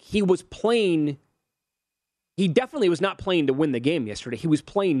the thing. He definitely was not playing to win the game yesterday. He was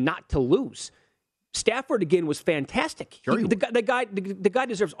playing not to lose. Stafford, again, was fantastic. Sure The guy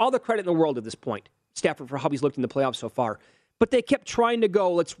deserves all the credit in the world at this point, Stafford, for how he's looked in the playoffs so far. But they kept trying to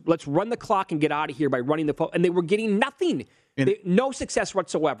go, let's run the clock and get out of here by running the phone. And they were getting nothing. No success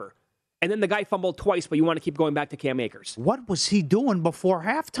whatsoever. And then the guy fumbled twice, but you want to keep going back to Cam Akers. What was he doing before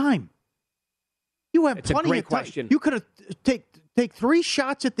halftime? You have plenty of time. It's a great question. You could have take 3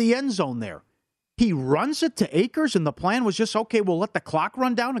 shots at the end zone there. He runs it to Akers, and the plan was just, okay, we'll let the clock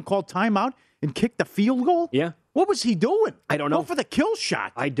run down and call timeout and kick the field goal? Yeah. What was he doing? I don't know. Go for the kill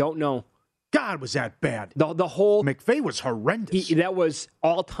shot. I don't know. God, was that bad? The whole McVay was horrendous. That was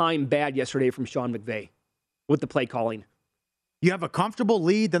all-time bad yesterday from Sean McVay with the play calling. You have a comfortable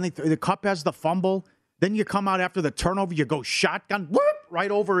lead, then the Kupp has the fumble. Then you come out after the turnover, you go shotgun, whoop, right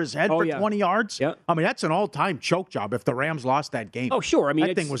over his head for 20 yards. Yeah. I mean, that's an all-time choke job if the Rams lost that game. Oh, sure. I mean,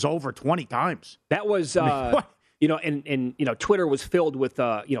 that thing was over 20 times. That was, what? and Twitter was filled with,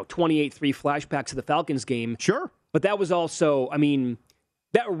 28-3 flashbacks of the Falcons game. Sure. But that was also, I mean,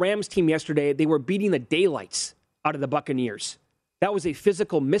 that Rams team yesterday, they were beating the daylights out of the Buccaneers. That was a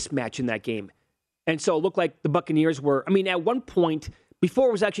physical mismatch in that game. And so it looked like the Buccaneers were, I mean, at one point, before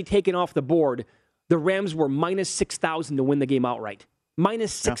it was actually taken off the board, the Rams were minus 6,000 to win the game outright.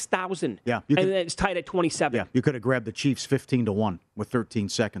 Minus 6,000. Yeah. And then it's tied at 27. Yeah, you could have grabbed the Chiefs 15-1 with 13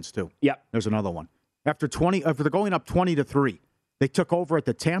 seconds, too. Yeah. There's another one. After they're going up 20-3, they took over at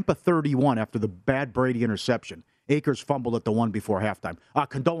the Tampa 31 after the bad Brady interception. Akers fumbled at the one before halftime.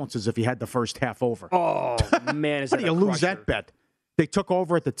 Condolences if you had the first half over. Oh, man. How do you lose that bet? They took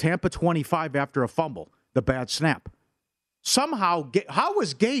over at the Tampa 25 after a fumble, the bad snap. Somehow, how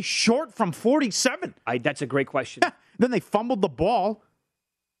was Gay short from 47? That's a great question. Then they fumbled the ball.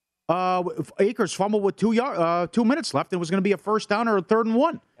 Akers fumbled with 2 minutes left. It was going to be a first down or a 3rd and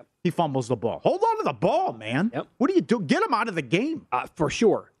 1. Yep. He fumbles the ball. Hold on to the ball, man. Yep. What do you do? Get him out of the game. For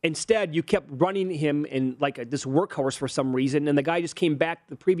sure. Instead, you kept running him in like this workhorse for some reason, and the guy just came back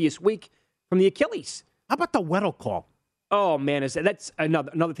the previous week from the Achilles. How about the Weddle call? Oh, man. That's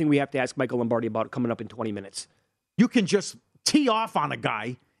another thing we have to ask Michael Lombardi about coming up in 20 minutes. You can just tee off on a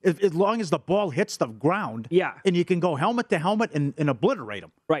guy as long as the ball hits the ground. Yeah. And you can go helmet to helmet and obliterate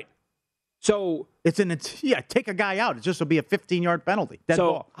him. Right. So take a guy out. It just will be a 15-yard penalty. Dead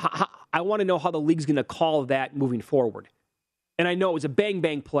ball. I want to know how the league's going to call that moving forward. And I know it was a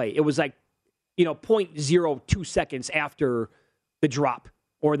bang play. It was like, 0.02 seconds after the drop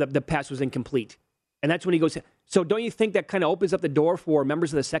or the pass was incomplete. And that's when he goes. So don't you think that kind of opens up the door for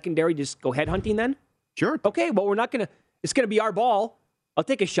members of the secondary to just go headhunting then? Sure. Okay, well, we're not going to. It's going to be our ball. I'll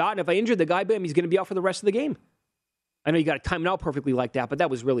take a shot, and if I injure the guy, bam, he's going to be out for the rest of the game. I know you got to time it out perfectly like that, but that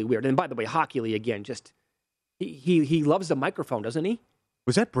was really weird. And by the way, Hockey Lee, again, just he loves the microphone, doesn't he?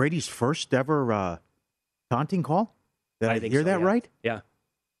 Was that Brady's first ever taunting call? Did I hear that right? Yeah.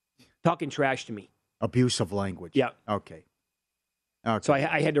 Talking trash to me. Abusive language. Yeah. Okay. So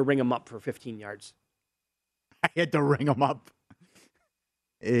I had to ring him up for 15 yards. I had to ring him up.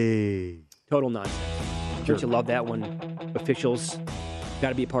 Hey. Total nonsense. Sure. Don't you love that when officials got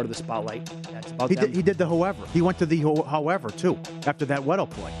to be a part of the spotlight? That's about them. He did the however. He went to the however, too, after that Weddle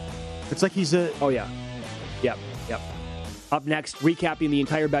play. It's like he's a... Oh, yeah. Yep. Up next, recapping the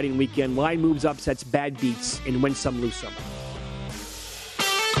entire betting weekend. Line moves, upsets, bad beats, and win some, lose some.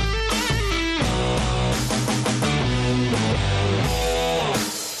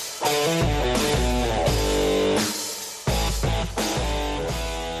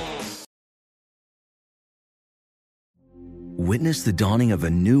 Witness the dawning of a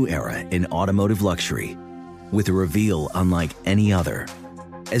new era in automotive luxury with a reveal unlike any other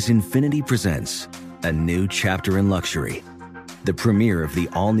as Infiniti presents a new chapter in luxury, the premiere of the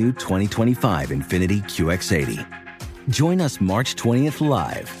all-new 2025 Infiniti QX80. Join us March 20th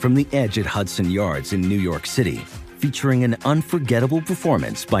live from the Edge at Hudson Yards in New York City, featuring an unforgettable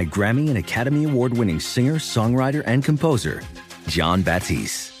performance by Grammy and Academy Award-winning singer, songwriter, and composer, Jon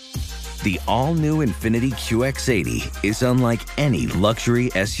Batiste. The all-new Infiniti QX80 is unlike any luxury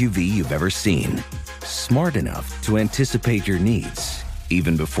SUV you've ever seen. Smart enough to anticipate your needs,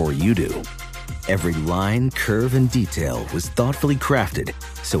 even before you do. Every line, curve, and detail was thoughtfully crafted,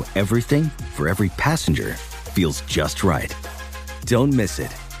 so everything for every passenger feels just right. Don't miss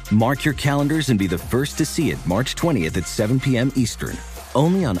it. Mark your calendars and be the first to see it March 20th at 7 p.m. Eastern,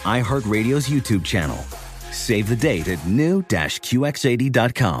 only on iHeartRadio's YouTube channel. Save the date at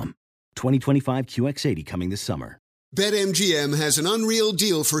new-QX80.com. 2025 QX80 coming this summer. BetMGM has an unreal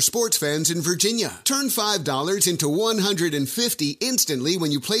deal for sports fans in Virginia. Turn $5 into $150 instantly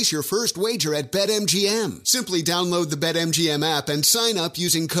when you place your first wager at BetMGM. Simply download the BetMGM app and sign up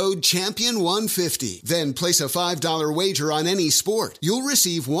using code Champion150. Then place a $5 wager on any sport. You'll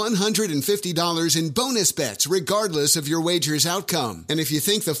receive $150 in bonus bets regardless of your wager's outcome. And if you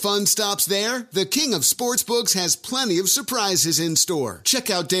think the fun stops there, the King of Sportsbooks has plenty of surprises in store. Check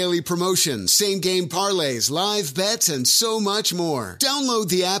out daily promotions, same-game parlays, live bets, bets, and so much more. Download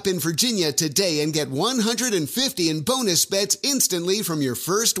the app in Virginia today and get $150 in bonus bets instantly from your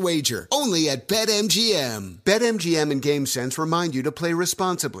first wager. Only at BetMGM. BetMGM and GameSense remind you to play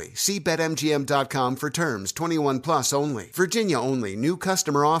responsibly. See BetMGM.com for terms. 21 plus only. Virginia only. New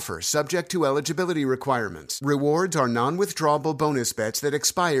customer offer subject to eligibility requirements. Rewards are non-withdrawable bonus bets that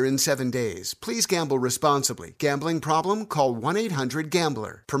expire in 7 days. Please gamble responsibly. Gambling problem? Call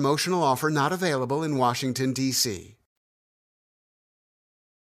 1-800-GAMBLER. Promotional offer not available in Washington, D.C.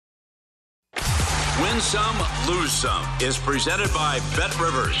 Win Some, Lose Some is presented by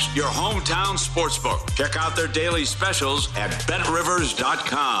BetRivers, your hometown sportsbook. Check out their daily specials at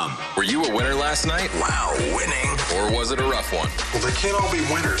BetRivers.com. Were you a winner last night? Wow, winning. Or was it a rough one? Well, they can't all be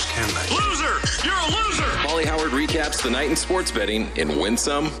winners, can they? Loser! You're a loser! Paulie Howard recaps the night in sports betting in Win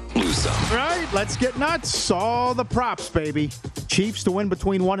Some, Lose Some. All right, let's get nuts. All the props, baby. Chiefs to win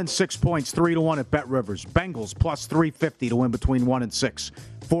between 1 and 6 points, 3-1 at BetRivers. Bengals plus 350 to win between 1 and 6.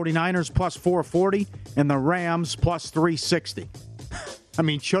 49ers plus 440 and the Rams plus 360. I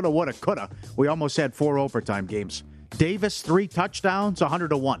mean, shoulda, woulda, coulda. We almost had 4 overtime games. Davis, 3 touchdowns, 100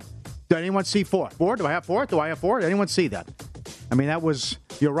 to 1. Did anyone see 4? 4? Do I have 4? Do I have 4? Did anyone see that? I mean, that was,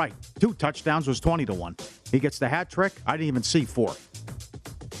 you're right. 2 touchdowns was 20 to 1. He gets the hat trick. I didn't even see 4.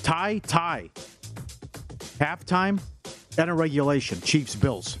 Tie. Halftime and a regulation. Chiefs,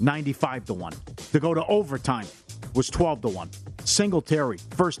 Bills, 95 to 1. To go to overtime was 12 to 1. Singletary,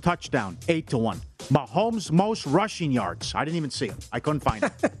 first touchdown, 8 to 1. Mahomes' most rushing yards. I didn't even see him. I couldn't find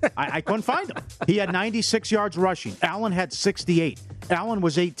him. I couldn't find him. He had 96 yards rushing. Allen had 68. Allen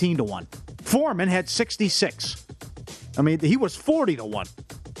was 18 to 1. Foreman had 66. I mean, he was 40 to 1.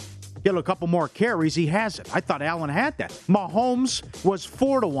 Get a couple more carries. He has it. I thought Allen had that. Mahomes was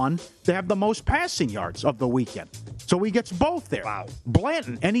 4 to 1 to have the most passing yards of the weekend. So he gets both there. Wow.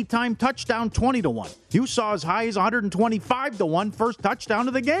 Blanton, anytime touchdown, 20 to 1. You saw as high as 125 to 1 first touchdown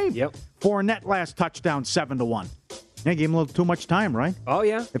of the game. Yep. Fournette last touchdown, 7 to 1. They gave him a little too much time, right? Oh,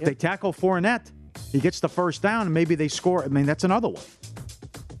 yeah. If they tackle Fournette, he gets the first down and maybe they score. I mean, that's another one.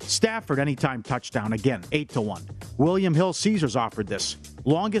 Stafford, anytime touchdown, again, 8 to 1. William Hill Caesars offered this.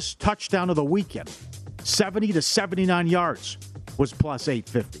 Longest touchdown of the weekend, 70 to 79 yards, was plus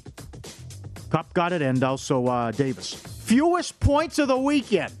 850. Kupp got it, and also Davis. Fewest points of the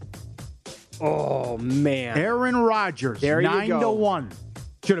weekend. Oh, man. Aaron Rodgers, there 9 you go. to 1.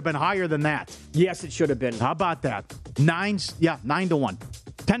 Should have been higher than that. Yes, it should have been. How about that? 9 to 1.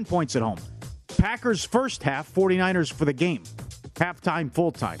 10 points at home. Packers first half, 49ers for the game. Halftime,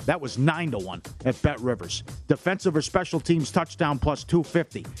 full-time. That was 9 to 1 at BetRivers. Defensive or special teams touchdown plus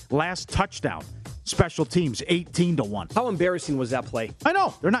 250. Last touchdown, special teams 18 to 1. How embarrassing was that play? I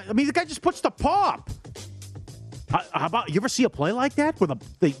know. They're not. I mean, the guy just puts the paw up. How about, you ever see a play like that where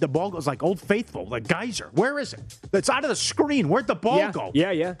the ball goes like Old Faithful, like Geyser? Where is it? It's out of the screen. Where'd the ball go?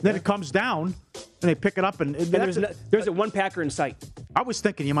 Yeah. Then it comes down, and they pick it up, and there's a one Packer in sight. I was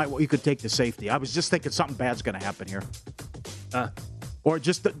thinking you could take the safety. I was just thinking something bad's going to happen here. Or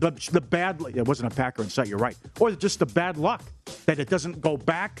just the bad, it wasn't a Packer in sight, you're right. Or just the bad luck that it doesn't go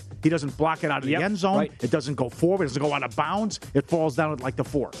back. He doesn't block it out of the end zone. Right. It doesn't go forward. It doesn't go out of bounds. It falls down at like the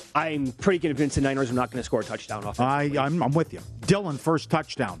 4. I'm pretty convinced the Niners are not going to score a touchdown offensively. I'm with you. Dillon, first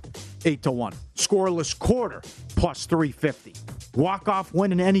touchdown, 8 to 1. Scoreless quarter, plus 350. Walk-off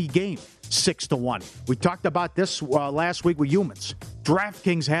win in any game, 6 to 1. We talked about this last week with Humans.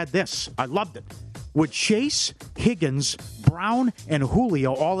 DraftKings had this. I loved it. Would Chase, Higgins, Brown, and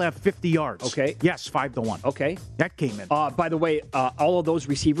Julio all have 50 yards? Okay. Yes, 5 to 1. Okay. That came in. By the way, all of those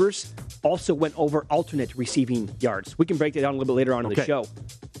receivers also went over alternate receiving yards. We can break that down a little bit later on in the show.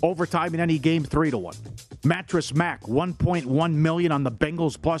 Overtime in any game, 3 to 1. Mattress Mac, $1.1 million on the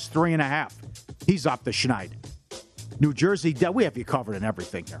Bengals plus 3.5. He's off the schneid. New Jersey, we have you covered in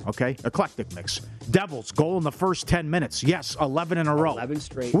everything here, okay? Eclectic mix. Devils, goal in the first 10 minutes. Yes, 11 in a row. 11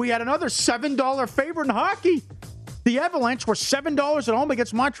 straight. We had another $7 favorite in hockey. The Avalanche were $7 at home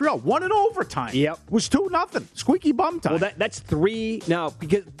against Montreal. Won in overtime. Yep. It was 2-0. Squeaky bum time. Well, that's 3 now,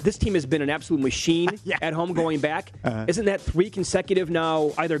 because this team has been an absolute machine at home going back. Isn't that 3 consecutive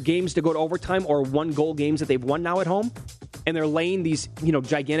now, either games to go to overtime or 1-goal games that they've won now at home? And they're laying these,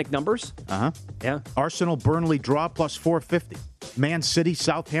 gigantic numbers. Yeah. Arsenal, Burnley draw plus 450. Man City,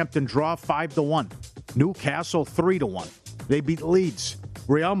 Southampton draw 5 to 1. Newcastle 3 to 1. They beat Leeds.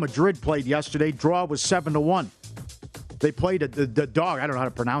 Real Madrid played yesterday. Draw was 7 to 1. They played the dog. I don't know how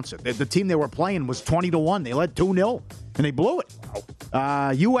to pronounce it. The team they were playing was 20 to 1. They led 2-0 and they blew it.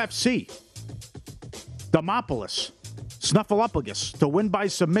 UFC. Demopoulos. Snuffleupagus to win by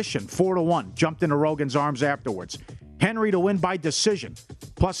submission, 4 to 1. Jumped into Rogan's arms afterwards. Henry to win by decision,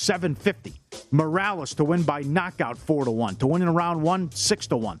 plus 750. Morales to win by knockout, 4-1. To win in round 1,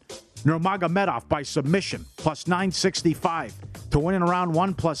 6-1. Nurmagomedov by submission, plus 965. To win in round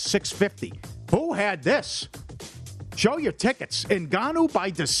 1, plus 650. Who had this? Show your tickets. Ngannou by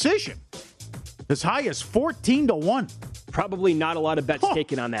decision, as high as 14-1. Probably not a lot of bets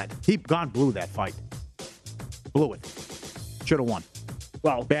taken on that. He blew that fight. Blew it. Should have won.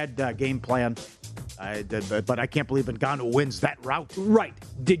 Well, bad game plan. But I can't believe Ngannou wins that route. Right.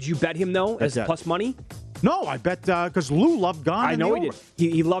 Did you bet him, though, as plus money? No, I bet because Lou loved Gane. I know he did.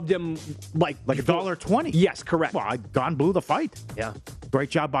 He loved him like $1.20. Yes, correct. Well, Gane blew the fight. Yeah. Great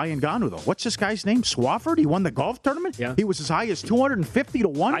job by Ngannou, though. What's this guy's name? Swafford? He won the golf tournament? Yeah. He was as high as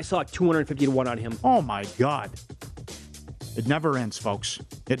 250-1? I saw 250-1 on him. Oh, my God. It never ends, folks.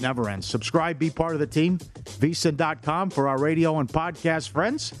 It never ends. Subscribe, be part of the team. VSiN.com for our radio and podcast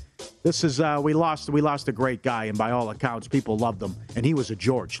friends. This is, we lost a great guy, and by all accounts, people loved him. And he was a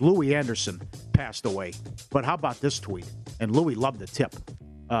George. Louis Anderson passed away. But how about this tweet? And Louis loved the tip.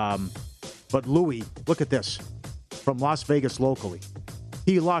 But Louis, look at this. From Las Vegas locally.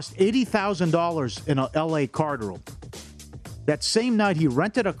 He lost $80,000 in a L.A. card room. That same night, he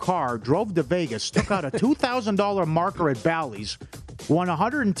rented a car, drove to Vegas, took out a $2,000 marker at Bally's, won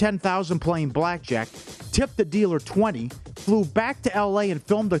 $110,000 playing blackjack, tipped the dealer $20, flew back to L.A. and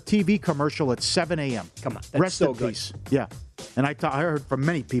filmed a TV commercial at 7 a.m. Come on, that's Rest so in good. peace. Yeah. And I heard from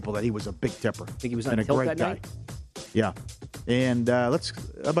many people that he was a big tipper. Think he was on and a tilt great that guy. night? Yeah. And how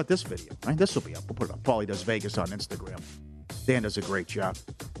about this video? Right? This will be up. We'll put it up. Paulie Does Vegas on Instagram. Dan does a great job.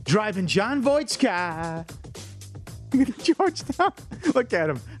 Driving John Voight's car. Georgetown. Look at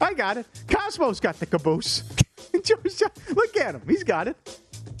him. I got it. Cosmo's got the caboose. Georgetown. Look at him. He's got it.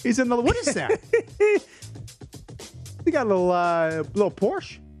 He's in the. What is that? He got a little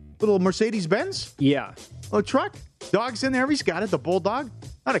Porsche, little Mercedes Benz. Yeah. Little truck. Dog's in there. He's got it. The bulldog.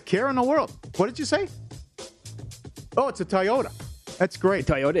 Not a care in the world. What did you say? Oh, it's a Toyota. That's great.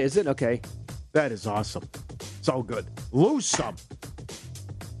 Toyota, is it? Okay. That is awesome. So good. Lose some.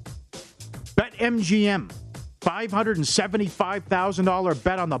 BetMGM. $575,000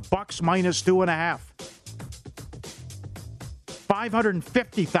 bet on the Bucks minus 2.5.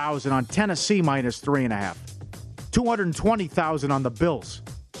 $550,000 on Tennessee minus 3.5. $220,000 on the Bills.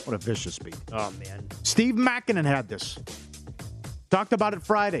 What a vicious beat. Oh, man. Steve Makinen had this. Talked about it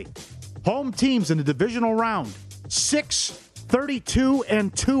Friday. Home teams in the divisional round.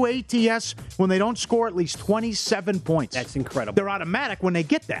 6-32-2 ATS when they don't score at least 27 points. That's incredible. They're automatic when they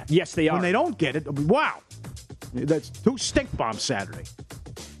get that. Yes, they are. When they don't get it, wow. That's 2 stink bombs Saturday.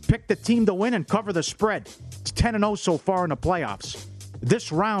 Pick the team to win and cover the spread. It's 10-0 so far in the playoffs.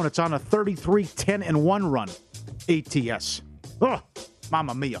 This round, it's on a 33-10-1 run. ATS. Ugh,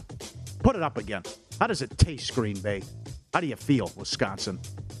 mamma mia. Put it up again. How does it taste, Green Bay? How do you feel, Wisconsin?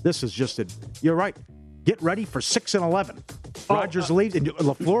 This is just you're right. Get ready for 6-11. Rodgers leaves, and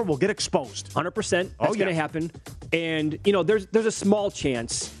LaFleur will get exposed. 100%. That's going to happen. And, there's a small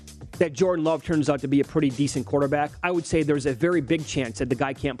chance that Jordan Love turns out to be a pretty decent quarterback. I would say there's a very big chance that the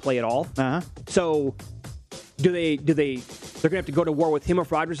guy can't play at all. Uh-huh. So they're going to have to go to war with him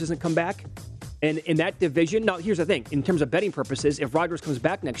if Rodgers doesn't come back? And in that division, now here's the thing. In terms of betting purposes, if Rodgers comes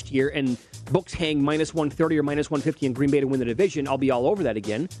back next year and books hang minus 130 or minus 150 in Green Bay to win the division, I'll be all over that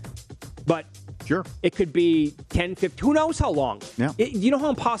again. But sure, it could be 10, 15, who knows how long? Yeah. You know how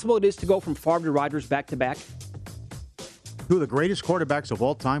impossible it is to go from Favre to Rodgers back to back? Two of the greatest quarterbacks of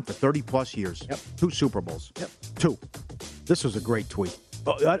all time for 30-plus years. Yep. 2 Super Bowls. Yep. 2. This was a great tweet.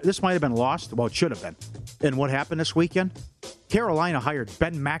 This might have been lost. Well, it should have been. And what happened this weekend? Carolina hired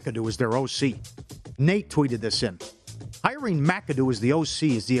Ben McAdoo as their OC. Nate tweeted this in. Hiring McAdoo as the OC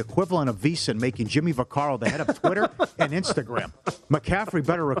is the equivalent of VSiN making Jimmy Vaccaro the head of Twitter and Instagram. McCaffrey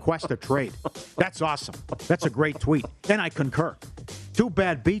better request a trade. That's awesome. That's a great tweet. And I concur. 2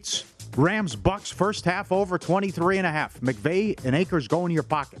 bad beats. Rams Bucks first half over 23.5. McVay and Akers go in your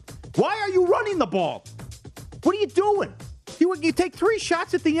pocket. Why are you running the ball? What are you doing? You take 3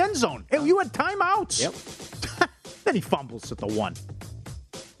 shots at the end zone. You had timeouts. Yep. Then he fumbles at the 1.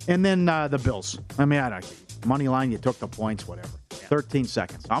 And then the Bills. I mean, I don't money line, you took the points, whatever. 13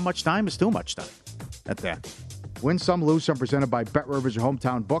 seconds. How much time is too much time at that? Win some, lose some, presented by BetRivers, your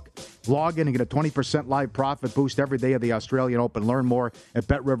hometown book. Log in and get a 20% live profit boost every day of the Australian Open. Learn more at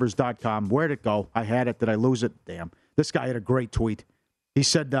BetRivers.com. Where'd it go? I had it. Did I lose it? Damn. This guy had a great tweet. He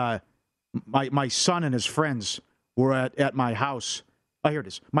said, my son and his friends were at my house. Oh, here it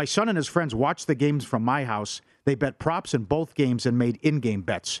is. My son and his friends watched the games from my house. They bet props in both games and made in-game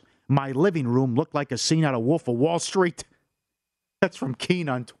bets. My living room looked like a scene out of Wolf of Wall Street. That's from Keen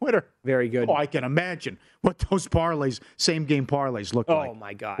on Twitter. Very good. Oh, I can imagine what those parlays, same-game parlays look like. Oh,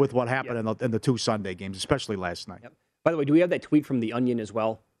 my God. With what happened in the two Sunday games, especially last night. Yep. By the way, do we have that tweet from The Onion as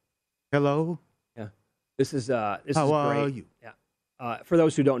well? Hello? Yeah. This is How great. are you? Yeah. For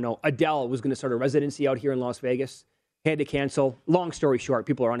those who don't know, Adele was going to start a residency out here in Las Vegas. Had to cancel. Long story short,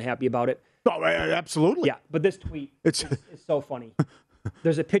 people are unhappy about it. Oh, absolutely. Yeah, but this tweet is so funny.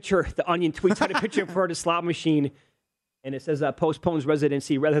 There's a picture, The Onion tweets out a picture for the slot machine, and it says postpones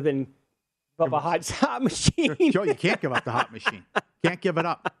residency rather than a hot machine. Joe, you can't give up the hot machine. Can't give it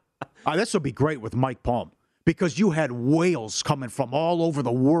up. This would be great with Mike Palm because you had whales coming from all over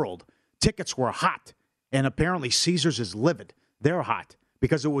the world. Tickets were hot, and apparently Caesars is livid. They're hot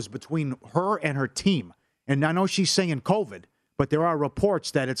because it was between her and her team. And I know she's saying COVID, but there are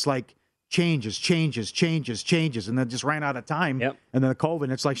reports that it's like changes, and then just ran out of time. Yep. And then the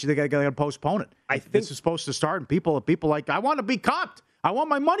COVID, it's like they got to postpone it. I think this is supposed to start, and people like, I want to be comped. I want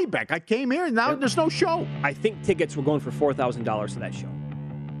my money back. I came here, and now there's no show. I think tickets were going for $4,000 to that show.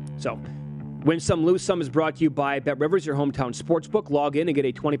 So, Win Some, Lose Some is brought to you by BetRivers, your hometown sportsbook. Log in and get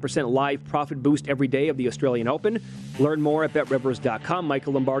a 20% live profit boost every day of the Australian Open. Learn more at BetRivers.com.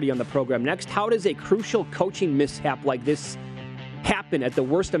 Michael Lombardi on the program next. How does a crucial coaching mishap like this happen at the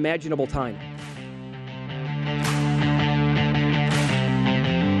worst imaginable time?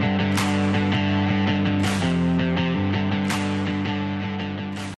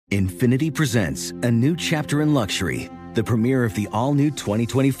 Infiniti presents a new chapter in luxury, the premiere of the all-new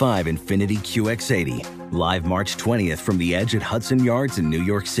 2025 Infiniti QX80, live March 20th from the Edge at Hudson Yards in New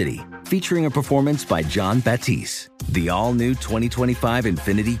York City, featuring a performance by John Batiste. The all-new 2025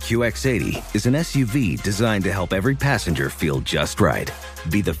 Infiniti QX80 is an SUV designed to help every passenger feel just right.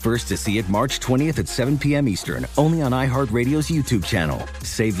 Be the first to see it March 20th at 7 p.m. Eastern, only on iHeartRadio's YouTube channel.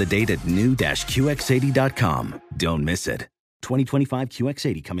 Save the date at new-QX80.com. Don't miss it. 2025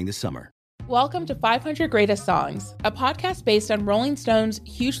 QX80 coming this summer. Welcome to 500 Greatest Songs, a podcast based on Rolling Stone's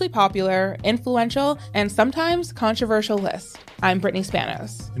hugely popular, influential, and sometimes controversial list. I'm Brittany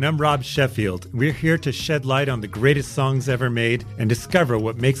Spanos. And I'm Rob Sheffield. We're here to shed light on the greatest songs ever made and discover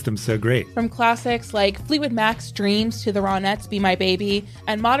what makes them so great. From classics like Fleetwood Mac's Dreams to the Ronettes' Be My Baby,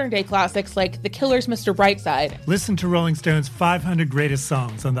 and modern-day classics like The Killer's Mr. Brightside. Listen to Rolling Stone's 500 Greatest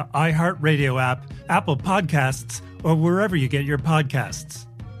Songs on the iHeartRadio app, Apple Podcasts, or wherever you get your podcasts.